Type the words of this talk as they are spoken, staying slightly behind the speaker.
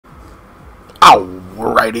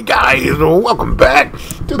Alrighty guys, welcome back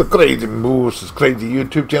to the KraZii KraZii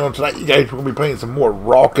YouTube channel. Tonight you guys are going to be playing some more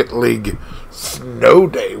Rocket League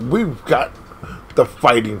Snowday. We've got the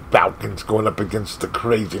Fighting Falcons going up against the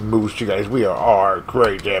KraZii. You guys, we are our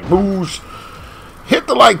KraZii. Hit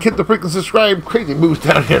the like, hit the freaking subscribe. KraZii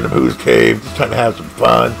down here in the MooSe cave, just trying to have some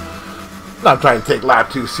fun. Not trying to take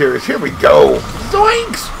life too serious. Here we go.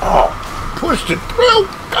 Zoinks! Oh, pushed it through.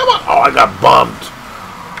 Come on. Oh, I got bumped.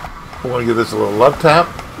 I want to give this a little love tap.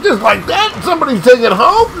 Just like that. Somebody's taking it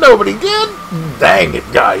home. Nobody did. Dang it,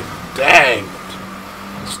 guys. Dang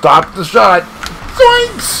it. Stop the shot.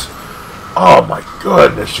 Zoinks! Oh, my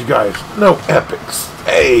goodness, you guys. No epic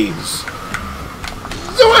saves.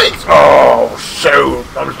 Zoinks! Oh, shoot.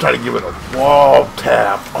 I was trying to give it a wall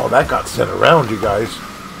tap. Oh, that got sent around, you guys.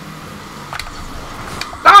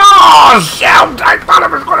 Oh, shoot! I thought I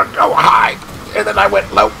was going to go high. And then I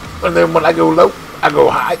went low. And then when I go low, I go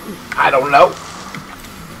high. I don't know.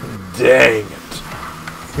 Dang it.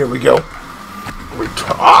 Here we go.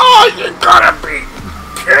 Oh, you gotta be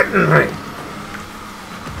kidding me.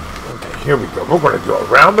 Okay, here we go. We're going to go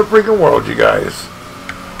around the freaking world, you guys.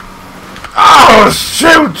 Oh,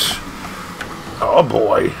 shoot! Oh,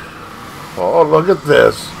 boy. Oh, look at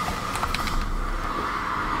this.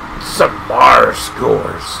 Samara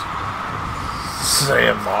scores.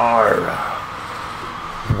 Samara.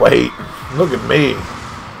 Wait, look at me.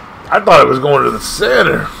 I thought it was going to the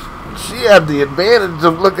center. She had the advantage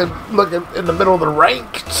of looking in the middle of the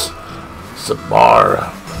ranks.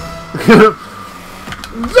 Samara.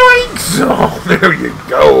 Zoinks! Oh, there you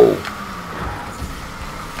go.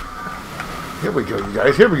 Here we go, you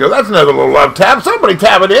guys. Here we go. That's another little love tap. Somebody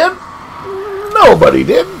tap it in. Nobody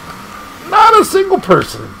did. Not a single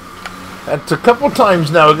person. That's a couple times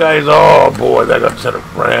now, guys. Oh, boy, that got sent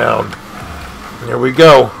around. Here we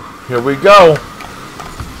go. Here we go.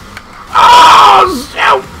 Oh,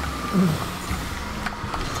 shoot!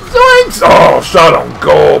 Zoinks! Oh, shot on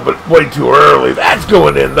goal, but way too early. That's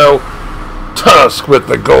going in, though. Tusk with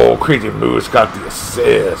the goal. KraZii got the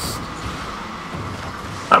assist.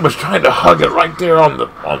 I was trying to hug it right there on the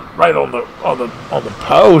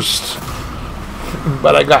post,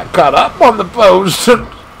 but I got caught up on the post, and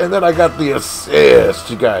then I got the assist.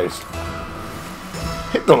 You guys,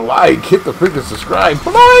 hit the like, hit the freaking subscribe,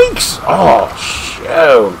 blanks. Oh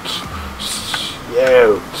shoot,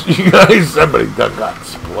 shoot! You guys, somebody done got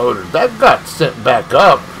exploded. That got sent back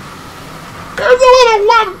up. There's a little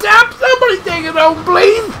love tap. Somebody take it home,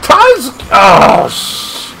 please. Tusk. Oh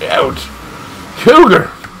shoot, Cougar.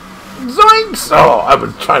 Zoinks! Oh, I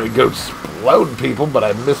was trying to go explode people, but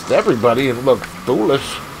I missed everybody and looked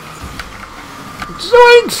foolish.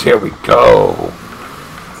 Zoinks! Here we go.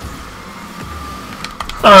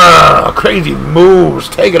 KraZii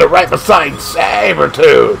taking it right beside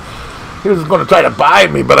Sabertooth. He was going to try to buy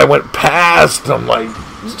me, but I went past him like,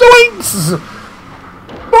 zoinks!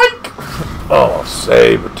 Boink! Oh,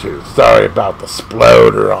 Sabertooth. Sorry about the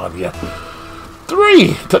sploder on you.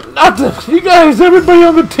 3-0. You guys, everybody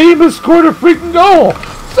on the team has scored a freaking goal.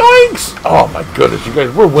 Thanks. Oh my goodness, you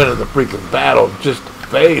guys, we're winning the freaking battle. Just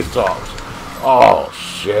face-offs. Oh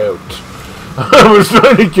shoot. I was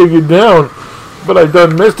trying to kick it down, but I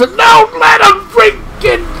done missed it. Don't let him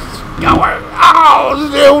freaking go. Oh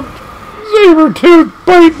shoot. Sabertooth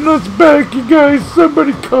biting us back, you guys.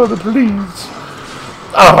 Somebody call the police.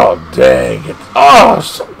 Oh dang it. Oh,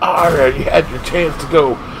 sorry. You had your chance to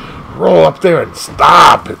go roll up there and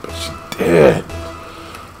stop it, but she did.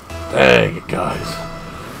 Dang it, guys.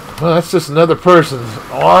 Well, that's just another person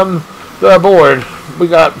on the board. We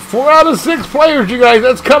got 4 out of 6 players, you guys.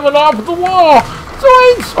 That's coming off the wall.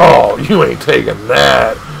 Zoinks! Oh, you ain't taking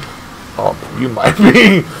that. Oh, you might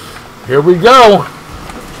be. Here we go.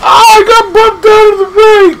 Oh, I got bumped out of the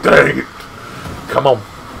ring. Dang it. Come on.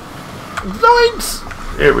 Zoinks!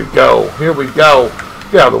 Here we go. Here we go.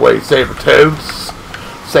 Get out of the way, Sabertooth.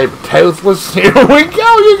 Saber-toothless. Here we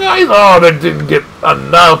go, you guys. Oh, that didn't get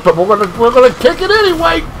enough, but we're gonna kick it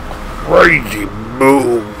anyway. KraZii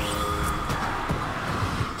moves.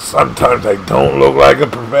 Sometimes I don't look like a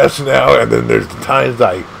professional, and then there's the times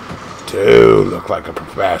I do look like a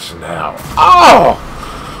professional. Oh!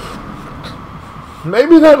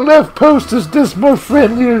 Maybe that left post is just more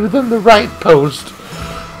friendlier than the right post.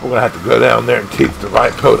 We're gonna have to go down there and teach the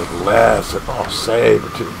right post a lesson. Oh,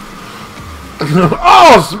 Sabertooth.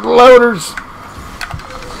 Oh, exploders!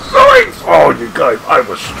 Zoinks! Oh, you guys, I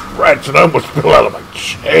was stretching. I almost fell out of my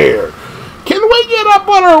chair. Can we get up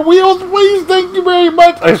on our wheels, please? Thank you very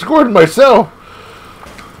much. I scored myself.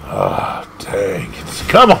 Oh, dang it.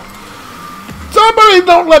 Come on. Somebody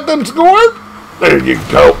don't let them score. There you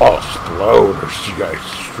go. Oh, exploders. You guys,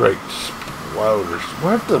 straight exploders.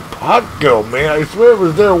 Where'd the puck go, man? I swear it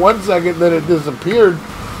was there 1 second, then it disappeared.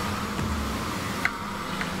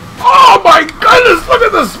 Oh my goodness, look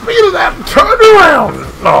at the speed of that turnaround.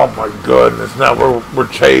 Oh my goodness, now we're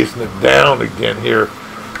chasing it down again here.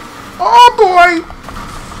 Oh boy.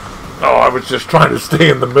 Oh, I was just trying to stay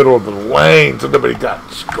in the middle of the lane so nobody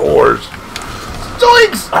got scores.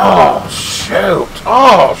 Zoinks! Oh shoot.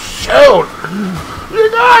 Oh shoot. You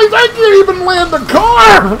guys, I can't even land the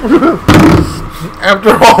car.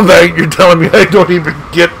 After all that, you're telling me I don't even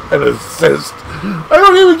get an assist. I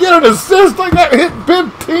don't even get an assist. I got hit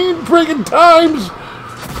 15 freaking times.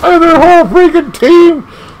 And their whole freaking team.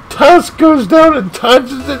 Tusk goes down and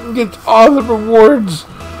touches it and gets all the rewards.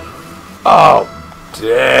 Oh,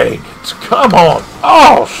 dang it. Come on.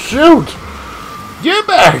 Oh, shoot. Get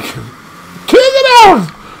back. Kick it out.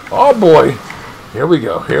 Oh, boy. Here we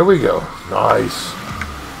go. Here we go. Nice.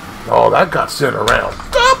 Oh, that got sent around.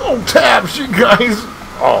 Double taps, you guys.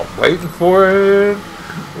 Oh, waiting for it.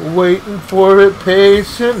 Waiting for it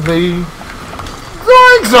patiently.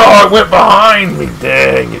 Zoinks! Oh, it went behind me.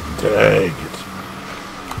 Dang it, dang it.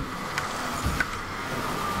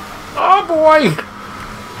 Oh, boy.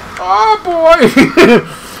 Oh, boy.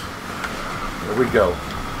 Here we go.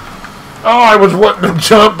 Oh, I was wanting to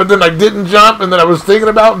jump, but then I didn't jump, and then I was thinking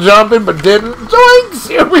about jumping, but didn't. Zoinks!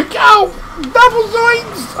 Here we go. Double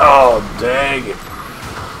zoinks. Oh, dang it.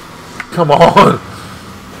 Come on.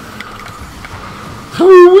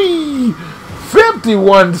 Whee!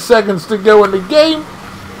 51 seconds to go in the game.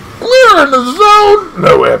 We're in the zone.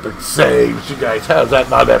 No epic saves, you guys. How's that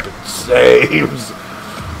not epic saves?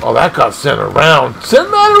 Oh, that got sent around.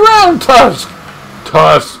 Send that around, Tusk.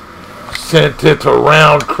 Tusk sent it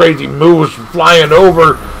around. Crazy moves flying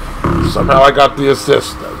over. Somehow I got the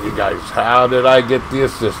assist. You guys, how did I get the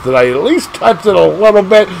assist? Did I at least touch it a little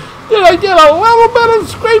bit? Did I get a little bit of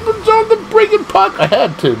scrapings on the freaking puck? I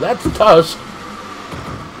had to. That's Tusk.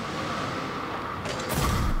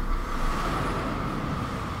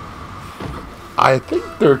 I think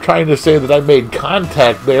they're trying to say that I made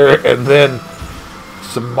contact there, and then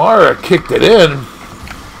Samara kicked it in.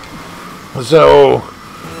 So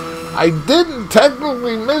I didn't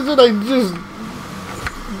technically miss it. I just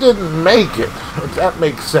didn't make it. If that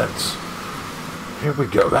makes sense. Here we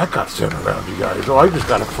go. That got sent around, you guys. Oh, I just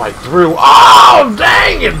got to fight through. Oh,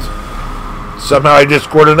 dang it! Somehow I just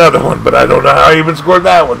scored another one, but I don't know how I even scored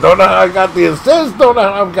that one. Don't know how I got the assist. Don't know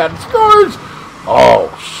how I've got scores. Oh,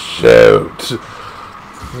 shoot.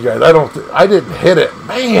 You guys, I didn't hit it.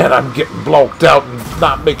 Man, I'm getting blocked out and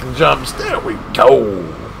not making jumps. There we go.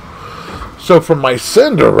 So from my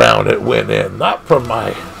send around it went in, not from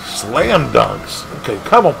my slam dunks. Okay,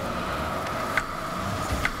 come on.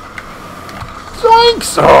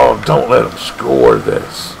 Zoinks! Oh, don't let him score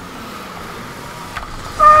this.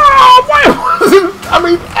 Oh, why wasn't I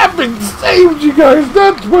mean, epic saves, you guys.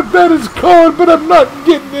 That's what that is called, but I'm not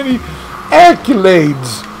getting any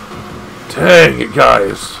accolades. Dang it,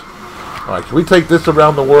 guys. Alright, can we take this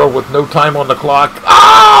around the world with no time on the clock?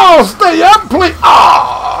 Oh, stay up, please.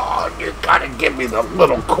 Oh, you gotta give me the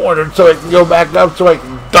little corner so I can go back up so I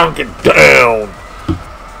can dunk it down.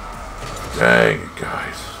 Dang it,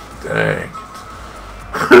 guys. Dang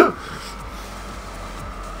it.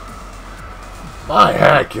 My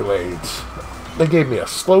accolades. They gave me a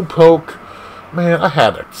slow poke. Man, I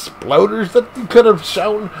had exploders that you could have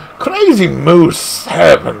shown. Crazy Moose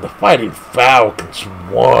 7. The Fighting Falcons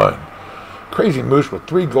 1. Crazy Moose with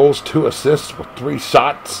 3 goals, 2 assists with 3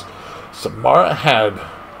 shots. Samara had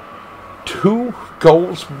 2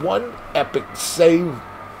 goals, 1 epic save,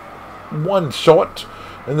 1 shot.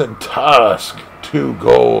 And then Tusk, 2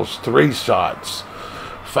 goals, 3 shots.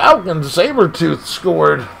 Falcons Sabertooth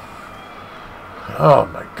scored. Oh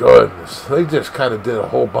my goodness. They just kind of did a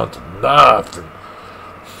whole bunch of nothing.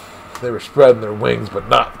 They were spreading their wings but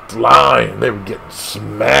not flying. They were getting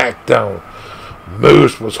smacked down.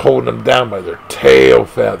 Moose was holding them down by their tail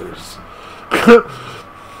feathers.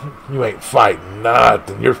 You ain't fighting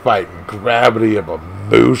nothing. You're fighting gravity of a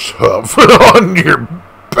moose hoof on your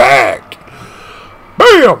back.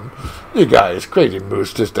 Bam! You guys, Crazy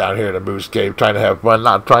Moose just down here in a moose cave trying to have fun,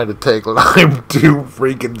 not trying to take life too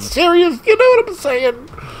freaking serious. You know what I'm saying?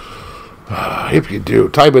 If you do,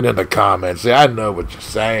 type it in the comments. See, I know what you're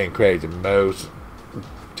saying, Crazy Moose.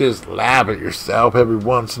 Just laugh at yourself every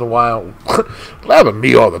once in a while. Laugh at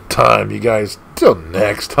me all the time, you guys. Till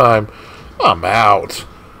next time, I'm out.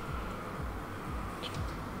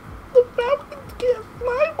 The Falcons can't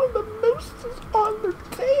fly when the moose is on their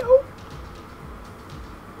tail.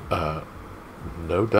 No doubt.